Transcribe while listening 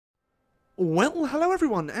Well, hello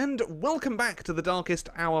everyone, and welcome back to the Darkest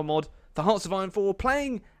Hour mod for Hearts of Iron 4,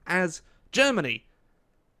 playing as Germany.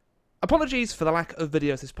 Apologies for the lack of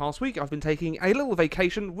videos this past week. I've been taking a little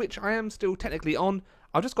vacation, which I am still technically on.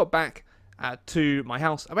 I've just got back to my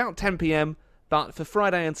house about 10 PM, but for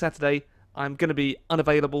Friday and Saturday, I'm going to be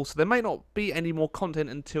unavailable, so there may not be any more content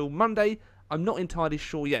until Monday. I'm not entirely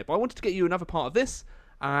sure yet, but I wanted to get you another part of this,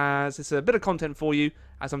 as it's a bit of content for you,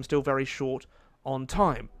 as I'm still very short on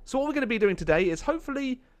time. So what we're going to be doing today is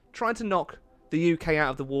hopefully trying to knock the UK out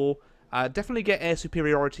of the war, definitely get air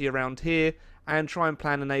superiority around here, and try and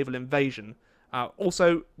plan a naval invasion.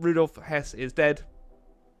 Also, Rudolf Hess is dead,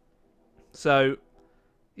 so,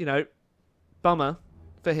 you know, bummer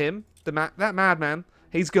for him. That madman,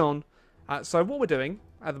 he's gone. So what we're doing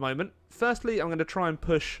at the moment, firstly, I'm going to try and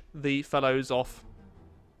push the fellows off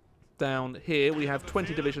down here. We have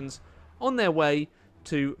 20 divisions on their way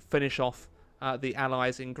to finish off the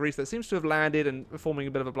allies in Greece that seems to have landed and forming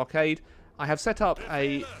a bit of a blockade. I have set up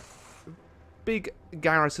a big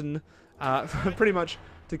garrison, pretty much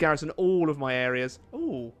to garrison all of my areas.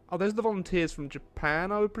 Ooh, oh, those are the volunteers from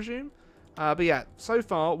Japan, I would presume. But yeah, so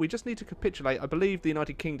far we just need to capitulate, I believe, the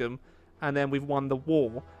United Kingdom, and then we've won the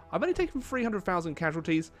war. I've only taken 300,000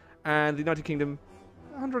 casualties, and the United Kingdom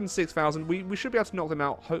 106,000. We should be able to knock them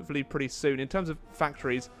out hopefully pretty soon. In terms of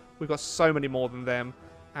factories, we've got so many more than them.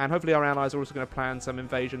 And hopefully our allies are also going to plan some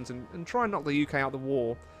invasions and try and knock the UK out of the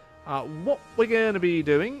war. What we're going to be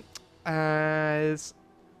doing is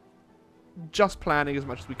just planning as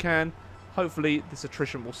much as we can. Hopefully this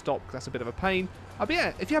attrition will stop, because that's a bit of a pain. But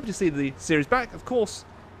yeah, if you happen to see the series back, of course,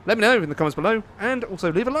 let me know in the comments below. And also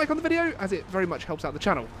leave a like on the video, as it very much helps out the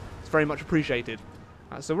channel. It's very much appreciated.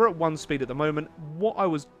 So we're at 1 speed at the moment. What I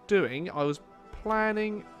was doing, I was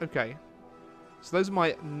planning... Okay, so those are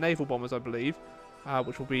my naval bombers, I believe.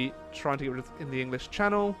 Which we'll be trying to get rid of in the English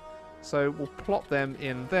Channel. So we'll plop them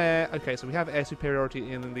in there. Okay, so we have air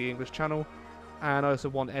superiority in the English Channel. And I also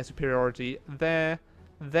want air superiority there.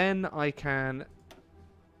 Then I can...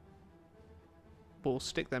 We'll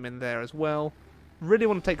stick them in there as well. Really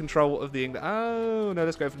want to take control of the English... Oh, no,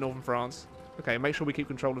 let's go for Northern France. Okay, make sure we keep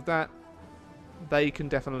control of that. They can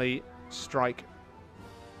definitely strike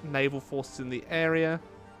naval forces in the area.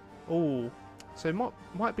 Oh, so it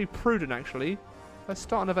might be prudent, actually. Let's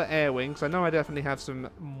start another air wing, because I know I definitely have some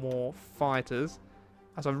more fighters,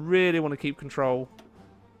 as I really want to keep control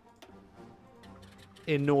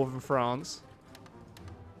in northern France.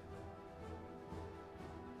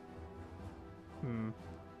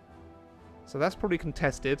 So that's probably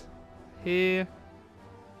contested. Here.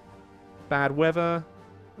 Bad weather.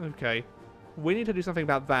 Okay. We need to do something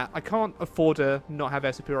about that. I can't afford to not have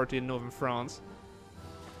air superiority in northern France.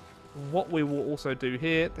 What we will also do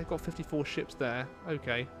here, they've got 54 ships there.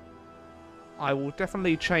 Okay. I will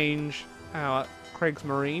definitely change our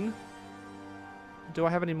Kriegsmarine. Do I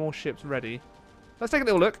have any more ships ready? Let's take a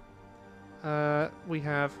little look. We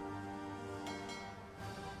have...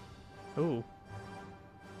 Ooh.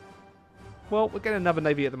 Well, we're getting another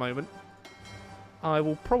navy at the moment. I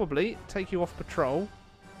will probably take you off patrol.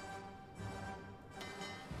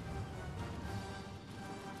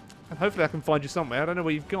 And hopefully I can find you somewhere. I don't know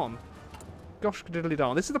where you've gone. Gosh diddly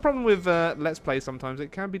darn. This is the problem with Let's Play sometimes.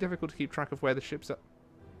 It can be difficult to keep track of where the ships are.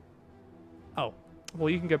 Oh. Well,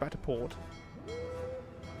 you can go back to port.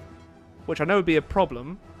 Which I know would be a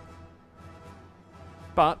problem.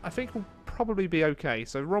 But I think we'll probably be okay.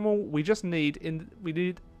 So Rommel, we just need... we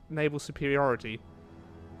need naval superiority.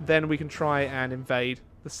 Then we can try and invade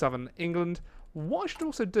the southern England. What I should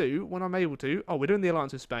also do when I'm able to... Oh, we're doing the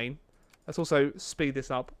alliance with Spain. Let's also speed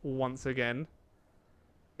this up once again.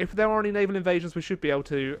 If there are any naval invasions, we should be able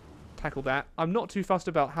to tackle that. I'm not too fussed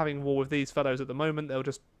about having war with these fellows at the moment. They'll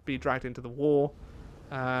just be dragged into the war.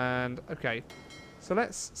 And, okay. So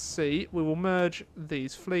let's see. We will merge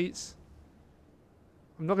these fleets.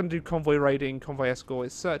 I'm not going to do convoy raiding, convoy escort.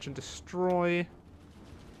 It's search and destroy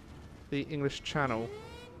the English Channel.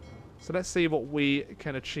 So let's see what we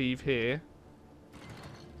can achieve here.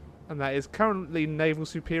 And that is currently naval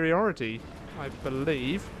superiority, I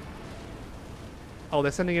believe. Oh,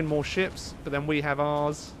 they're sending in more ships, but then we have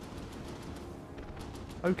ours.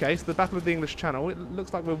 Okay, so the Battle of the English Channel. It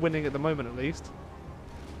looks like we're winning at the moment, at least.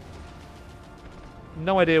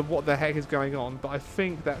 No idea what the heck is going on, but I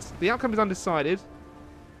think that's... The outcome is undecided,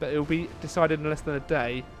 but it will be decided in less than a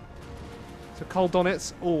day. So Kol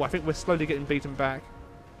Donitz. Oh, I think we're slowly getting beaten back.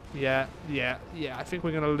 Yeah. I think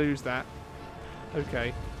we're going to lose that.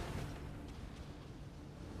 Okay.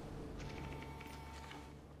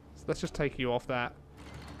 So let's just take you off that.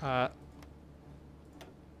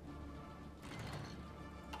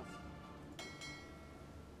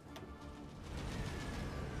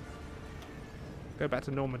 Go back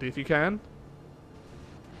to Normandy if you can.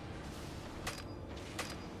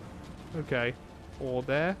 Okay. Or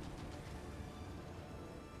there.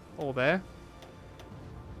 Or there.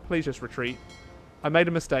 Please just retreat. I made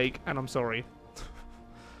a mistake, and I'm sorry.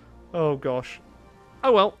 Oh, gosh.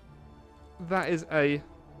 Oh, well. That is a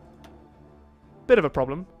bit of a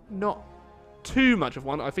problem. Not too much of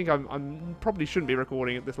one. I think I'm probably shouldn't be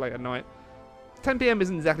recording it this late at night. 10 PM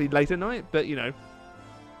isn't exactly late at night, but, you know.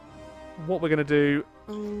 What we're going to do...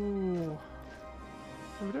 Oh...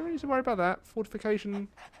 We don't really need to worry about that. Fortification...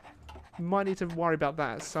 Might need to worry about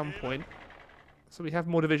that at some point. So we have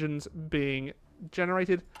more divisions being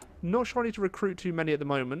generated. Not sure I need to recruit too many at the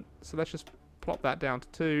moment. So let's just plop that down to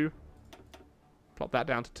 2. Plop that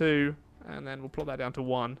down to 2. And then we'll plop that down to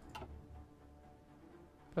 1.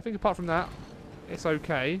 I think apart from that, it's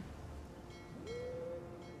okay.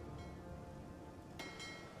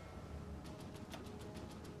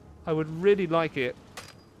 I would really like it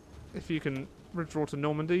if you can withdraw to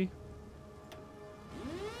Normandy.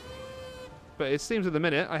 But it seems at the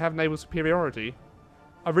minute I have naval superiority.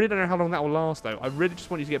 I really don't know how long that will last, though. I really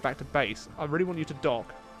just want you to get back to base. I really want you to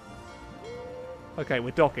dock. Okay,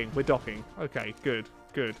 we're docking. We're docking. Okay, good.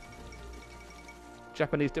 Good.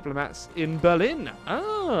 Japanese diplomats in Berlin.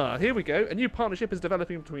 Ah, here we go. A new partnership is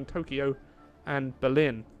developing between Tokyo and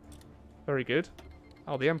Berlin. Very good.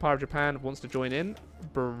 Oh, the Empire of Japan wants to join in.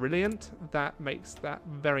 Brilliant. That makes that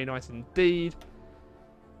very nice indeed.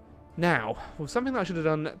 Now, well, something that I should have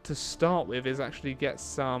done to start with is actually get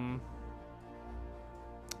some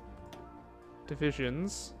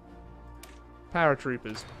divisions.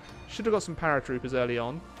 Paratroopers. Should have got some paratroopers early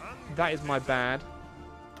on. That is my bad.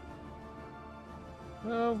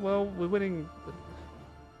 Oh, well, we're winning.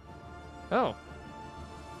 Oh.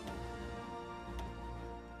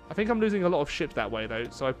 I think I'm losing a lot of ships that way, though,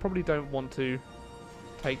 so I probably don't want to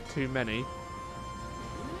take too many.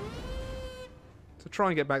 So try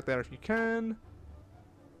and get back there if you can.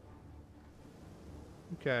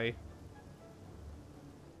 Okay.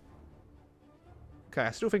 Okay,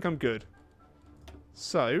 I still think I'm good.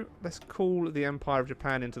 So, let's call the Empire of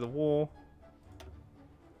Japan into the war.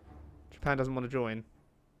 Japan doesn't want to join. Are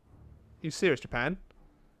you serious, Japan?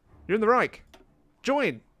 You're in the Reich.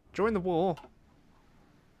 Join! Join the war.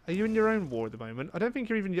 Are you in your own war at the moment? I don't think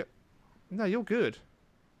you're even... No, you're good.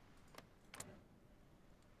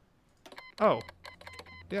 Oh.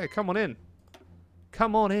 Yeah, come on in.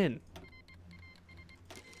 Come on in.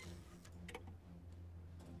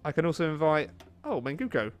 I can also invite... Oh,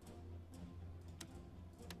 Menguko.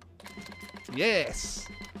 Yes!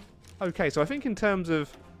 Okay, so I think in terms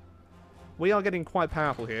of... We are getting quite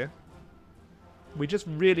powerful here. We just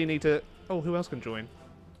really need to... Oh, who else can join?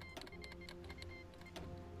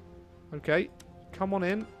 Okay. Come on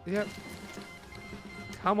in. Yep.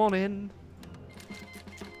 Come on in.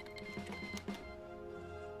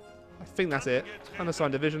 I think that's it.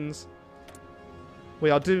 Unassigned divisions. We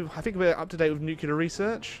are I think we're up to date with nuclear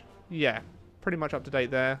research. Yeah. Pretty much up to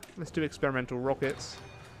date there. Let's do experimental rockets.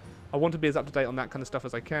 I want to be as up to date on that kind of stuff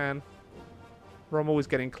as I can. Rome always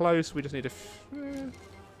getting close. We just need to...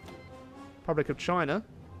 Republic of China.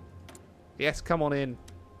 Yes, come on in.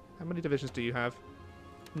 How many divisions do you have?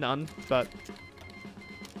 None, but...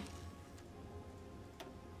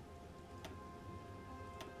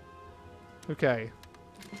 Okay.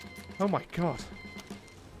 Oh my god.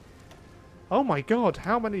 Oh my god,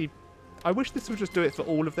 how many... I wish this would just do it for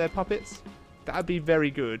all of their puppets. That'd be very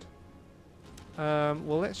good.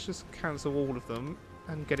 Well, let's just cancel all of them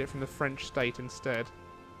and get it from the French state instead.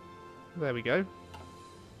 There we go.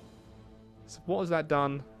 So what has that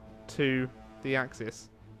done to the Axis?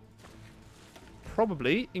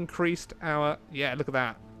 Probably increased our... Yeah, look at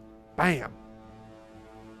that. Bam!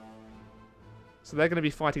 So they're going to be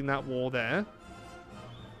fighting that war there.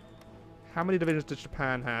 How many divisions does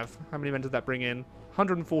Japan have? How many men does that bring in?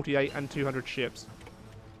 148 and 200 ships.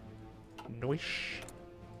 Noish.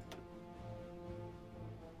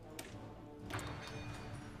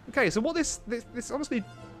 Okay, so what this honestly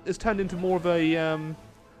has turned into more of a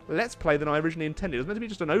let's play than I originally intended. It was meant to be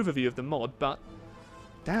just an overview of the mod, but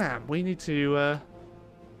damn, we need to...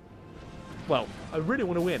 Well, I really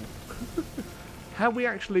want to win. Have we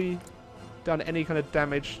actually done any kind of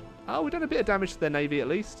damage? Oh, we've done a bit of damage to their navy at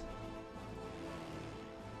least.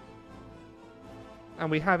 And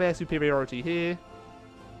we have air superiority here.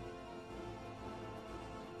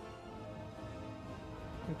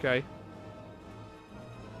 Okay.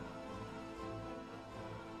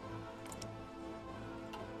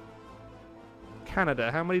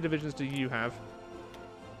 Canada, how many divisions do you have?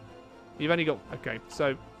 You've only got... Okay,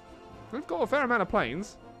 so... We've got a fair amount of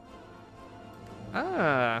planes.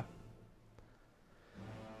 Ah.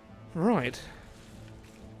 Right.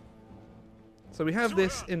 So we have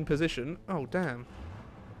this in position. Oh, damn.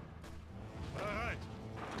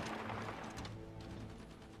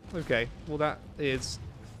 Okay, well that is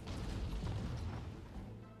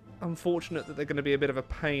unfortunate that they're going to be a bit of a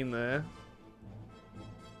pain there.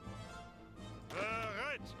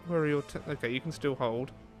 Where are your... okay, you can still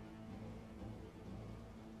hold.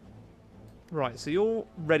 Right, so you're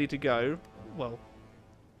ready to go. Well,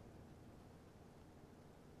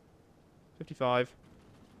 55.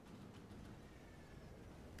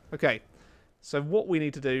 Okay, so what we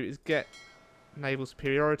need to do is get naval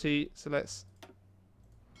superiority. So let's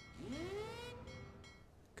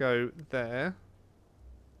go there.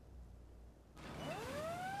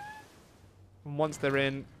 And once they're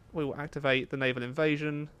in, we will activate the naval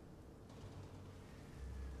invasion.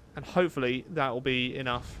 And hopefully that will be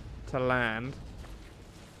enough to land.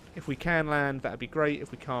 If we can land, that would be great.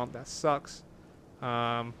 If we can't, that sucks.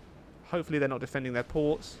 Hopefully they're not defending their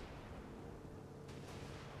ports.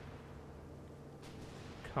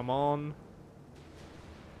 Come on.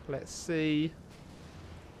 Let's see.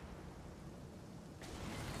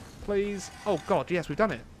 Please. Oh god, yes, we've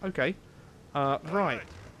done it. Okay. Right.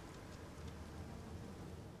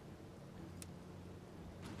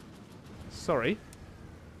 Sorry.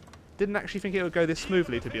 Didn't actually think it would go this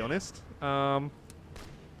smoothly, to be honest.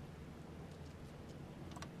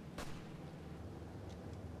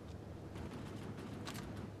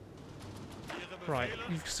 Right,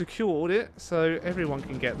 you've secured it, so everyone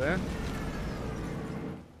can get there.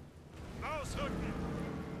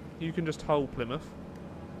 You can just hold Plymouth.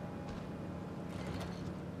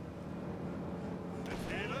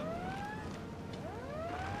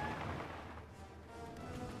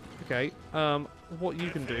 Okay, what you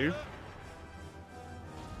can do...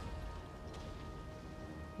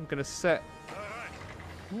 I'm going to set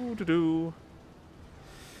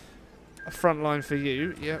a front line for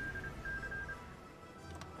you. Yep.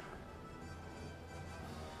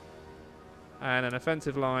 And an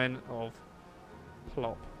offensive line of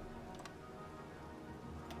plop.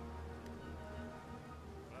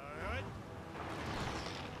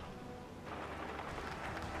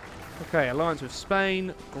 Okay, alliance with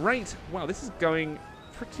Spain. Great. Wow, this is going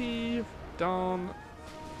pretty darn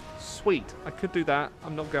sweet. I could do that.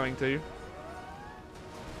 I'm not going to.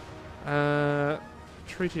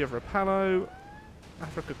 Treaty of Rapallo.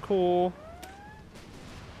 Africa Corps.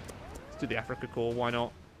 Let's do the Africa Corps. Why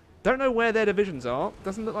not? Don't know where their divisions are.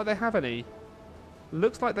 Doesn't look like they have any.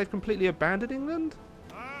 Looks like they've completely abandoned England.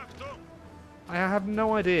 I have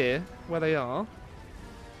no idea where they are.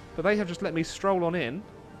 But they have just let me stroll on in.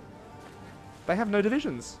 They have no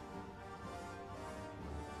divisions.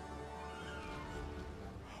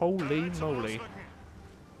 Holy moly.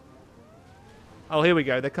 Oh, here we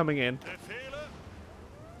go. They're coming in.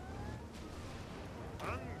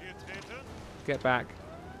 Get back.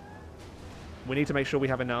 We need to make sure we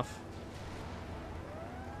have enough.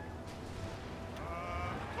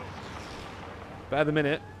 But at the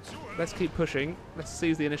minute, let's keep pushing. Let's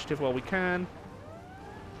seize the initiative while we can.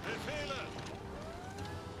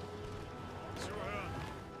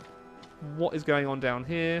 What is going on down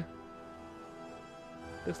here?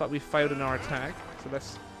 Looks like we failed in our attack, so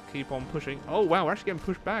let's keep on pushing. Oh wow, we're actually getting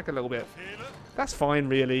pushed back a little bit. That's fine,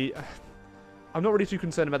 really. I'm not really too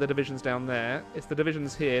concerned about the divisions down there. It's the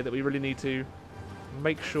divisions here that we really need to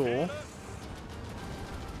make sure.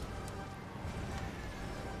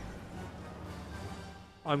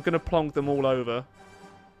 I'm going to plonk them all over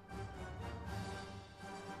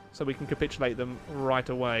so we can capitulate them right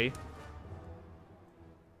away.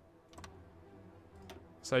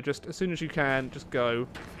 So just as soon as you can, just go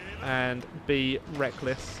and be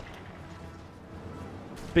reckless.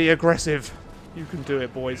 Be aggressive. You can do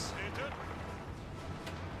it, boys.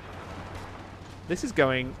 This is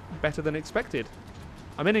going better than expected.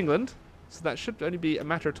 I'm in England, so that should only be a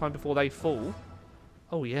matter of time before they fall.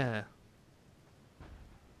 Oh yeah.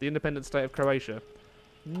 The independent state of Croatia.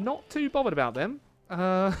 Not too bothered about them.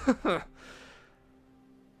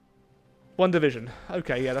 One division.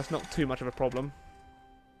 Okay, yeah, that's not too much of a problem.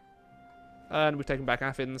 And we've taken back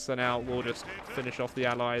Athens, so now we'll just finish off the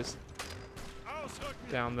allies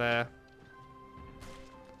down there.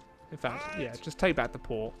 In fact, yeah, just take back the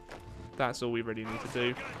port. That's all we really need to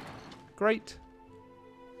do. Great.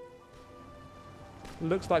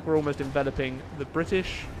 Looks like we're almost enveloping the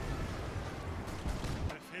British.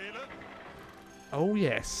 Oh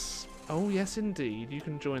yes. Oh yes indeed. You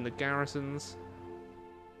can join the garrisons.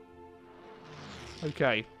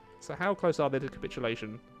 Okay. So how close are they to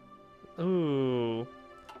capitulation? Ooh.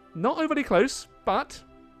 Not overly those, but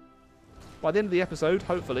by the end of the episode,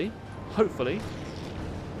 hopefully,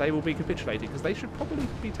 they will be capitulating, because they should probably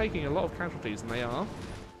be taking a lot of casualties, and they are.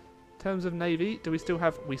 In terms of navy, we still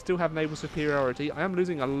have naval superiority. I am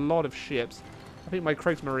losing a lot of ships. I think my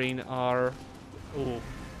Kriegsmarine are... Oh,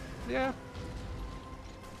 yeah.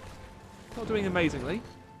 Not doing amazingly,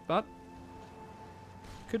 but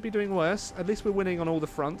could be doing worse. At least we're winning on all the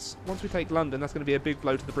fronts. Once we take London, that's going to be a big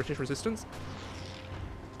blow to the British resistance.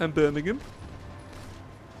 And Birmingham.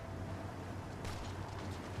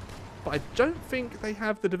 But I don't think they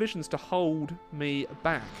have the divisions to hold me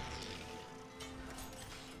back.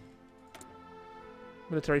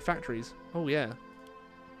 Military factories. Oh, yeah.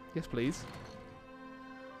 Yes, please.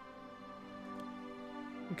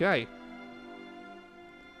 Okay.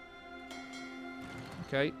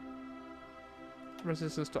 Okay.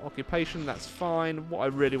 Resistance to occupation, that's fine. What I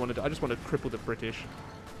really want to do, I just want to cripple the British.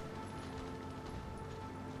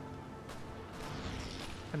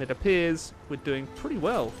 And it appears we're doing pretty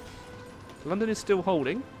well. London is still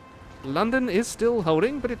holding. London is still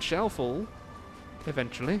holding, but it shall fall.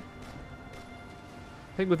 Eventually.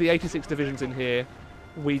 I think with the 86 divisions in here,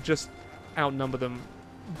 we just outnumber them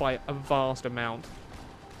by a vast amount.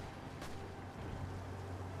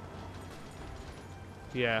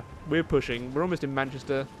 Yeah, we're pushing. We're almost in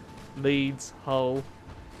Manchester, Leeds, Hull,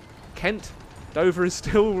 Kent. Dover is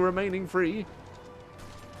still remaining free.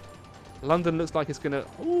 London looks like it's going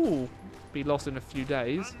to be lost in a few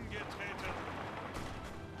days.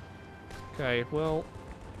 Okay, well,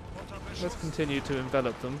 let's continue to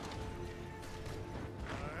envelop them.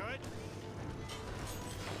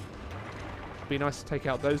 Be nice to take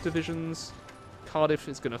out those divisions. Cardiff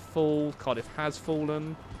is going to fall. Cardiff has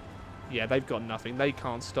fallen. Yeah, they've got nothing. They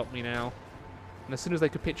can't stop me now. And as soon as they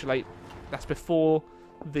capitulate, that's before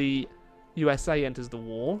the USA enters the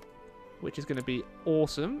war, which is going to be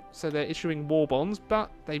awesome. So they're issuing war bonds,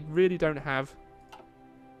 but they really don't have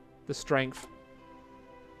the strength.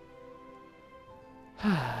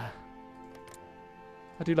 I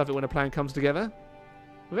do love it when a plan comes together.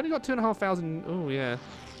 We've only got 2,500. Oh, yeah.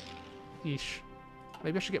 Yeesh.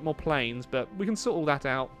 Maybe I should get more planes, but we can sort all that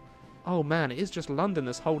out. Oh man, it is just London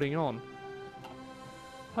that's holding on.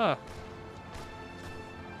 Huh.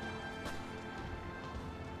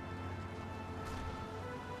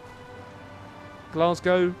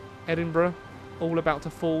 Glasgow, Edinburgh, all about to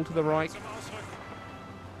fall to the right.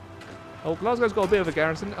 Oh, Glasgow's got a bit of a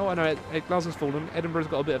garrison. Oh, I know, Glasgow's fallen. Edinburgh's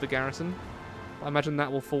got a bit of a garrison. I imagine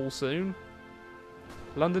that will fall soon.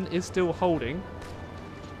 London is still holding.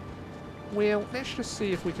 Well, let's just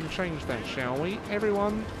see if we can change that, shall we?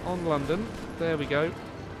 Everyone on London. There we go.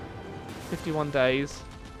 51 days.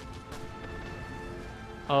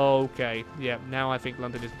 Okay, yeah, now I think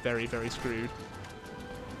London is very, very screwed.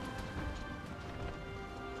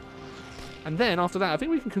 And then, after that, I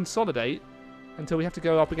think we can consolidate until we have to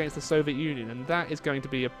go up against the Soviet Union, and that is going to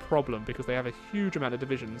be a problem because they have a huge amount of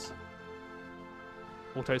divisions.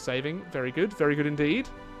 Auto-saving, very good indeed.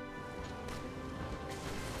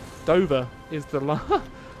 Dover is the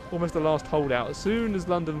almost the last holdout. As soon as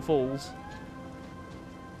London falls...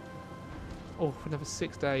 Oh, another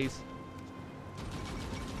 6 days.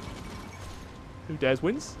 Who dares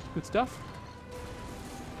wins? Good stuff.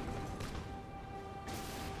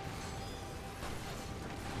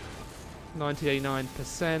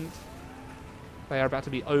 %. They are about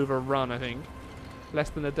to be overrun, I think.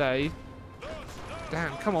 Less than a day.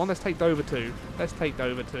 Damn, come on, let's take Dover too. Let's take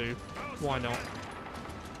Dover too. Why not?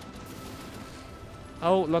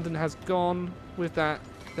 Oh, London has gone with that.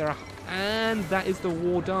 And that is the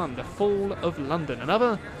war done. The fall of London.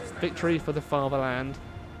 Another victory for the fatherland.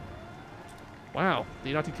 Wow, the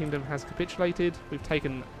United Kingdom has capitulated. We've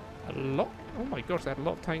taken a lot. Oh my gosh, they had a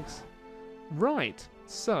lot of tanks. Right,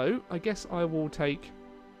 so I guess I will take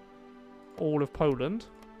all of Poland,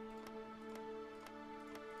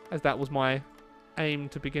 as that was my aim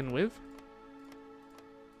to begin with.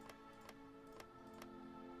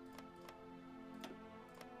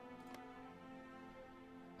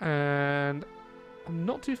 And I'm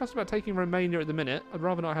not too fussed about taking Romania at the minute. I'd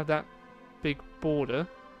rather not have that big border.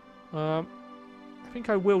 I think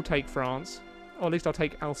I will take France. Or at least I'll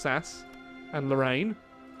take Alsace and Lorraine.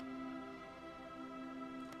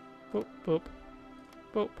 Boop, boop,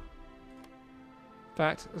 boop. In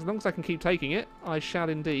fact, as long as I can keep taking it, I shall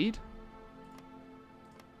indeed.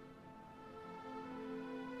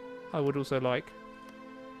 I would also like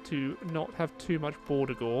to not have too much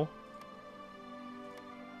border gore.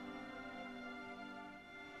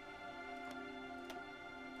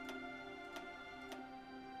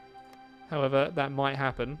 However, that might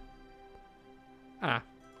happen. Ah,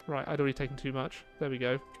 right, I'd already taken too much. There we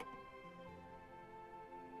go.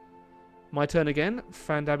 My turn again.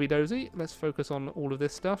 Fandabby-dozy. Let's focus on all of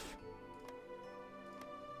this stuff.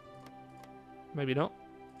 Maybe not.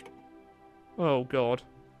 Oh, God.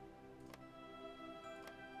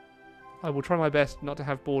 I will try my best not to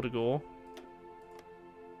have border gore.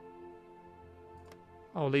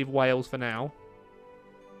 I'll leave Wales for now.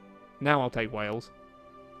 Now I'll take Wales.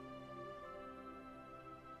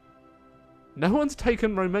 No one's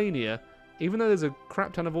taken Romania, even though there's a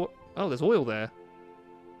crap ton of oil. Oh, there's oil there.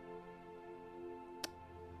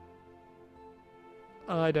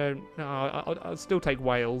 I don't know. I'll still take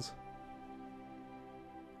Wales.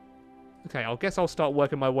 Okay, I guess I'll start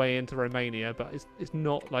working my way into Romania, but it's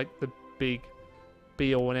not like the big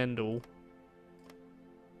be-all and end-all.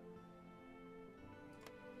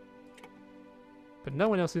 But no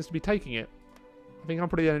one else seems to be taking it. I think I'm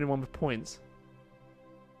probably the only one with points.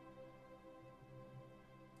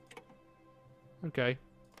 Okay.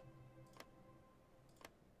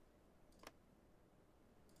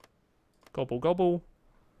 Gobble gobble.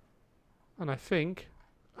 And I think...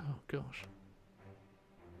 Oh, gosh.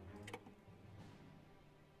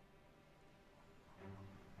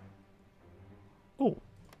 Oh,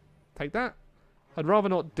 take that. I'd rather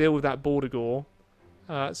not deal with that border gore.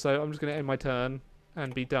 So I'm just going to end my turn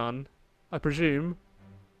and be done. I presume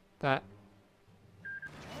that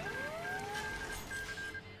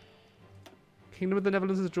Kingdom of the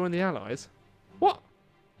Netherlands has joined the Allies. What?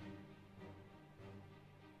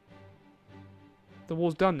 The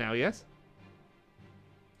war's done now, yes?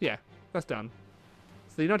 Yeah, that's done.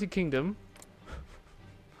 So the United Kingdom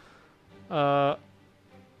has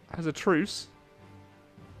a truce.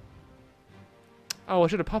 Oh, I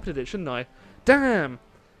should have puppeted it, shouldn't I? Damn!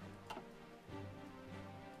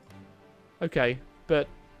 Okay, but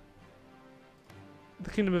the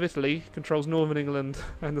Kingdom of Italy controls Northern England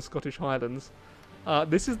and the Scottish Highlands.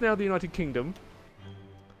 This is now the United Kingdom.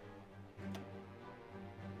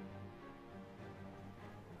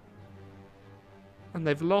 And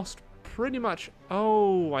they've lost pretty much...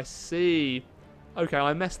 Oh, I see. Okay,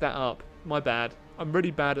 I messed that up. My bad. I'm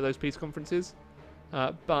really bad at those peace conferences.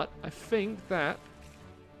 But I think that...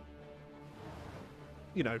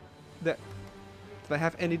 You know, that... Do they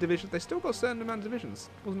have any divisions? They still got a certain amount of divisions.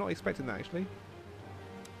 I was not expecting that, actually.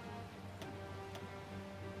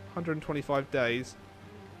 125 days.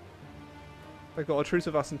 They've got a truce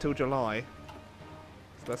of us until July.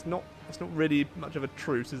 So that's not really much of a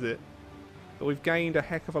truce, is it? But we've gained a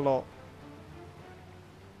heck of a lot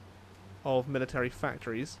of military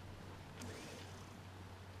factories.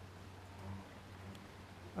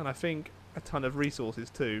 And I think a ton of resources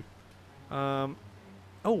too.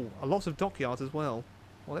 Oh, lots of dockyards as well.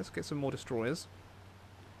 Well, let's get some more destroyers.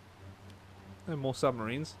 And more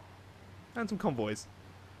submarines. And some convoys.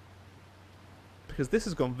 Because this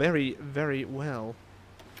has gone very, very well.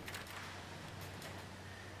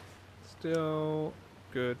 Still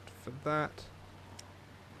good for that.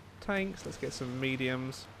 Tanks, let's get some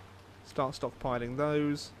mediums. Start stockpiling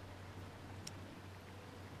those.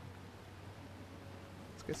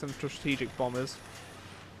 Let's get some strategic bombers.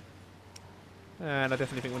 And I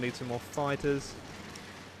definitely think we'll need some more fighters.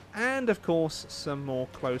 And, of course, some more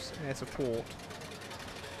close air support.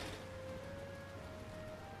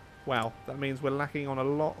 Wow, that means we're lacking on a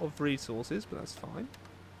lot of resources, but that's fine.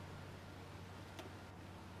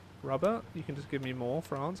 Rubber, you can just give me more,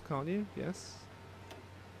 France, can't you? Yes.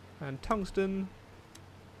 And tungsten.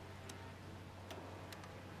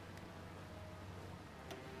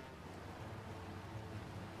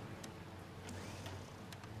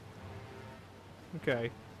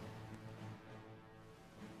 Okay.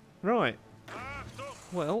 Right.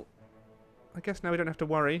 Well, I guess now we don't have to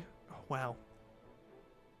worry. Oh, wow.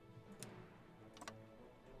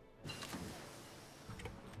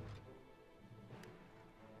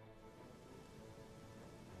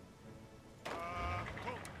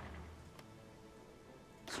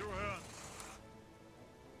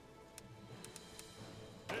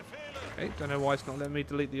 Okay, don't know why it's not letting me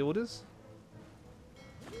delete the orders.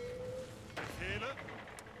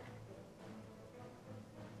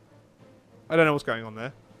 I don't know what's going on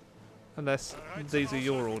there. Unless these are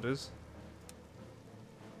your orders.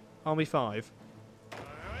 Army 5.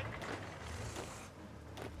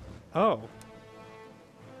 Oh.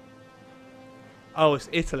 Oh, it's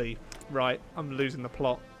Italy. Right, I'm losing the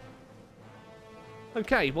plot.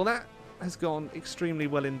 Okay, well that has gone extremely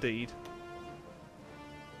well indeed.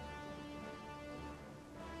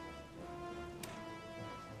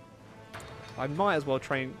 I might as well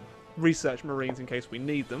research Marines in case we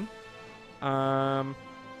need them.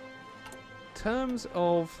 Terms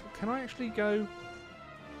of... Can I actually go...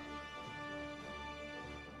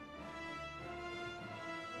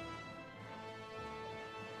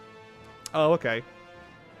 Oh, okay.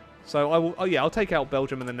 So I will. Oh yeah, I'll take out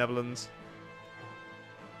Belgium and the Netherlands.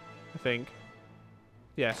 I think.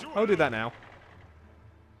 Yeah, I'll do that now.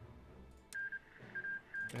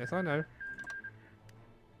 Yes, I know.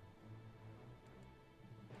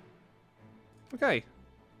 Okay.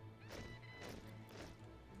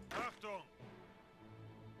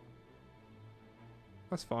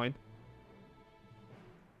 That's fine.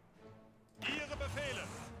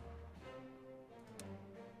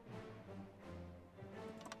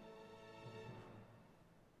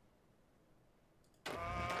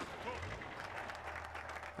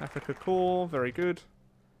 Africa Core, very good.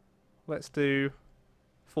 Let's do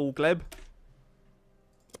full gleb.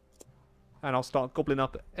 And I'll start gobbling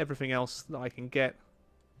up everything else that I can get.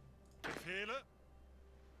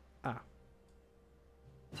 Ah.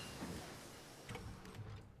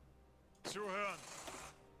 So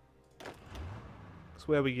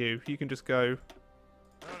where were you? You can just go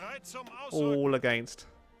all against.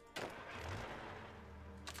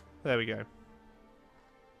 There we go.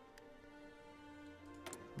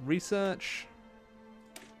 Research.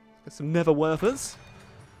 Get some Neverworthers.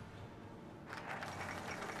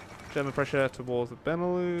 German pressure towards the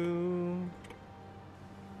Benelux.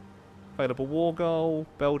 Available war goal.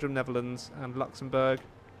 Belgium, Netherlands, and Luxembourg.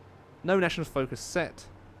 No national focus set.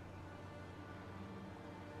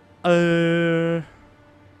 We'll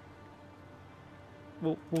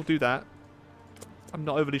do that. I'm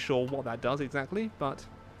not overly sure what that does exactly, but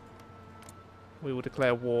we will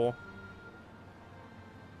declare war.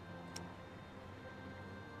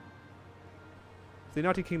 If the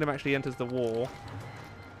United Kingdom actually enters the war,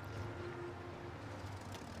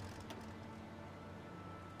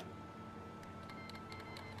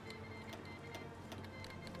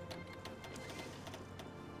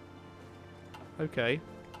 okay.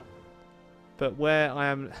 But where I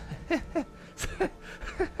am...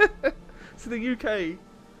 So the UK,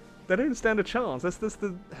 they don't stand a chance. That's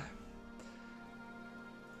the...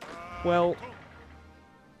 Well,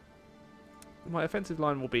 my offensive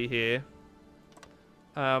line will be here.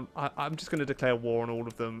 I'm just going to declare war on all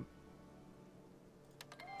of them.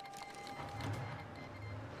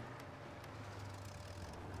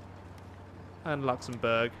 And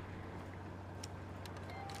Luxembourg.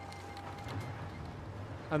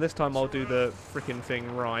 And this time I'll do the frickin'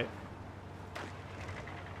 thing right.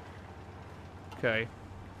 Okay.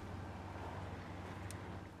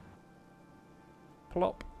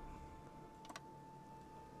 Plop.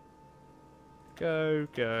 Go,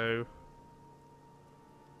 go.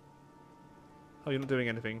 Oh, you're not doing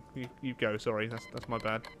anything. You go, sorry. That's my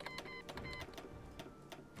bad.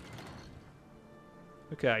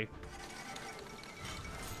 Okay.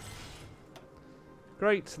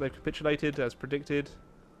 Great, they've capitulated as predicted.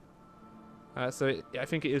 So I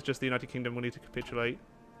think it is just the United Kingdom will need to capitulate.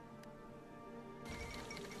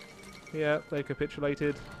 Yeah, they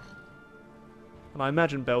capitulated. And I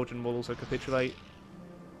imagine Belgium will also capitulate.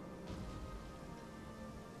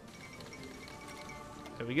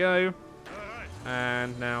 There we go.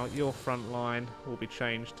 And now your front line will be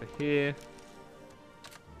changed to here.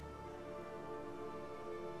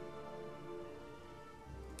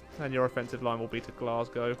 And your offensive line will be to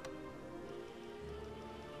Glasgow.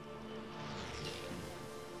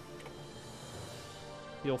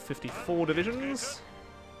 Your 54 divisions.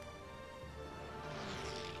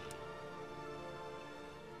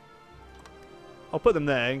 I'll put them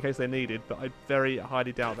there in case they're needed, but I very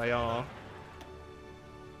highly doubt they are.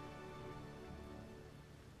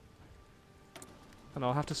 And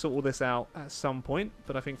I'll have to sort all this out at some point,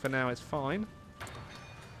 but I think for now it's fine.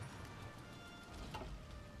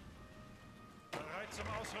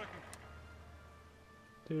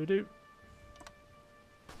 Do-do.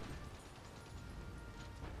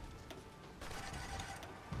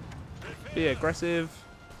 Be aggressive.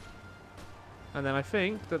 And then I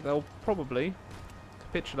think that they'll probably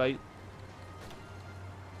capitulate.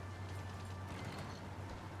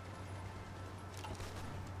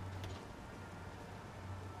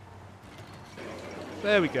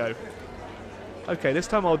 There we go. Okay, this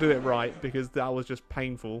time I'll do it right because that was just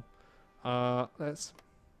painful. Let's...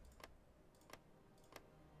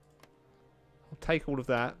 I'll take all of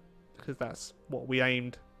that because that's what we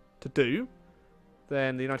aimed to do.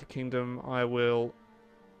 Then the United Kingdom, I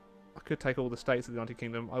could take all the states of the United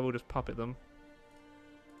Kingdom. I will just puppet them.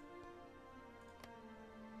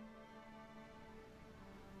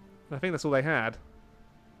 And I think that's all they had.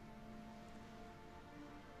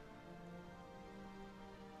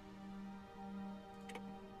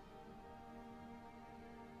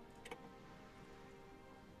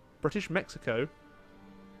 British Mexico.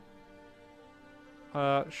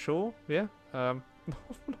 Sure, yeah.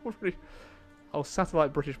 Not really. I'll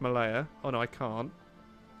satellite British Malaya. Oh no, I can't.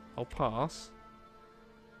 I'll pass.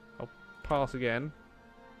 I'll pass again.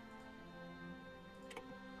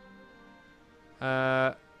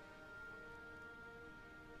 Can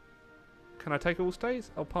I take all states?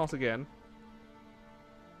 I'll pass again.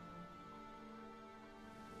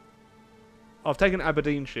 I've taken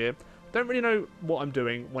Aberdeenshire. Don't really know what I'm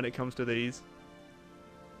doing when it comes to these.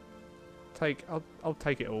 I'll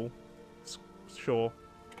take it all. Sure.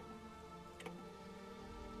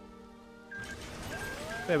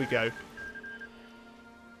 There we go.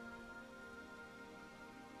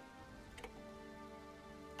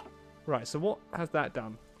 Right, so what has that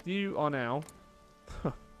done? You are now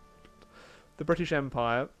the British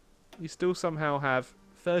Empire. You still somehow have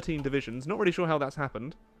 13 divisions. Not really sure how that's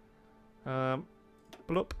happened.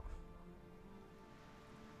 Bloop.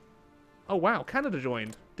 Oh wow, Canada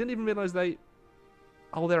joined. Didn't even realise they...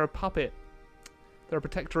 Oh, they're a puppet. They're a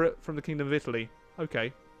protectorate from the Kingdom of Italy.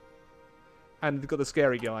 Okay. And they've got the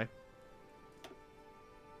scary guy.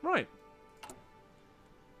 Right.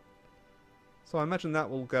 So I imagine that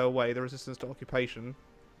will go away, the resistance to occupation.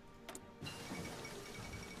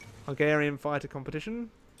 Hungarian fighter competition?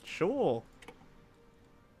 Sure.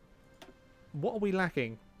 What are we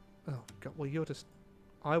lacking? Oh, God, well, you're just...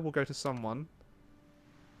 I will go to someone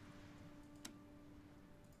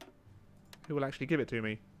who will actually give it to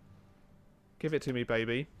me. Give it to me,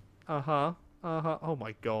 baby. Uh-huh. Uh-huh. Oh,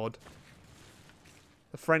 my God.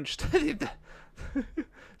 The French...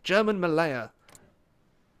 German Malaya.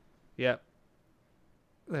 Yep.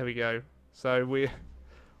 There we go. So we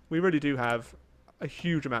really do have a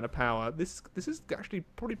huge amount of power. This has actually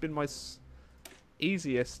probably been my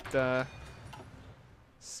easiest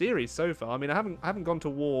series so far. I mean, I haven't gone to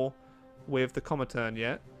war with the Comintern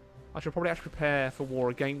yet. I should probably actually prepare for war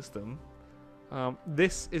against them.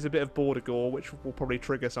 This is a bit of border gore, which will probably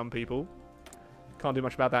trigger some people. Can't do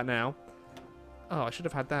much about that now. Oh, I should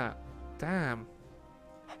have had that. Damn.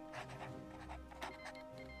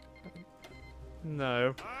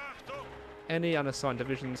 No. Any unassigned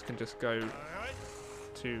divisions can just go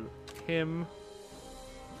to him.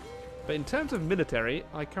 But in terms of military,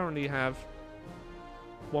 I currently have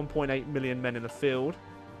 1.8 million men in the field.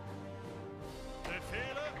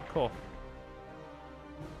 Cool.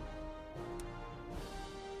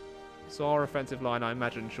 So our offensive line, I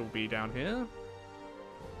imagine, shall be down here.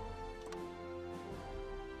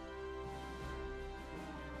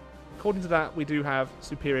 According to that, we do have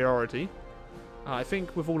superiority. I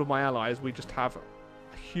think with all of my allies, we just have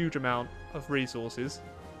a huge amount of resources.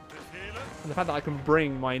 And the fact that I can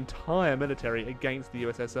bring my entire military against the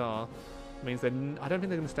USSR means that I don't think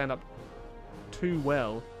they're going to stand up too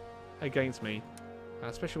well against me.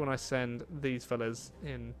 Especially when I send these fellas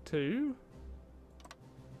in too.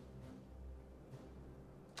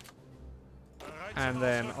 And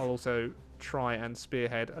then I'll also try and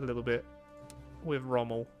spearhead a little bit with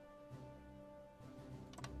Rommel.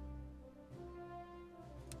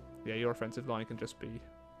 Yeah, your offensive line can just be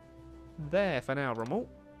there for now, Rommel.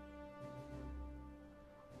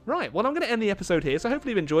 Right, well, I'm going to end the episode here, so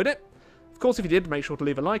hopefully you've enjoyed it. Of course, if you did, make sure to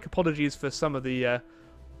leave a like. Apologies for some of the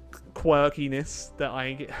quirkiness that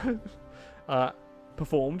I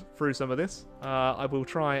performed through some of this. I will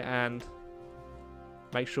try and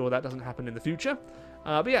make sure that doesn't happen in the future.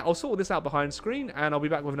 But yeah, I'll sort this out behind screen, and I'll be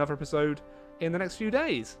back with another episode in the next few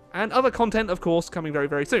days. And other content, of course, coming very,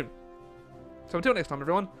 very soon. So until next time,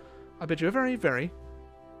 everyone, I bid you a very, very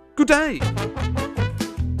good day.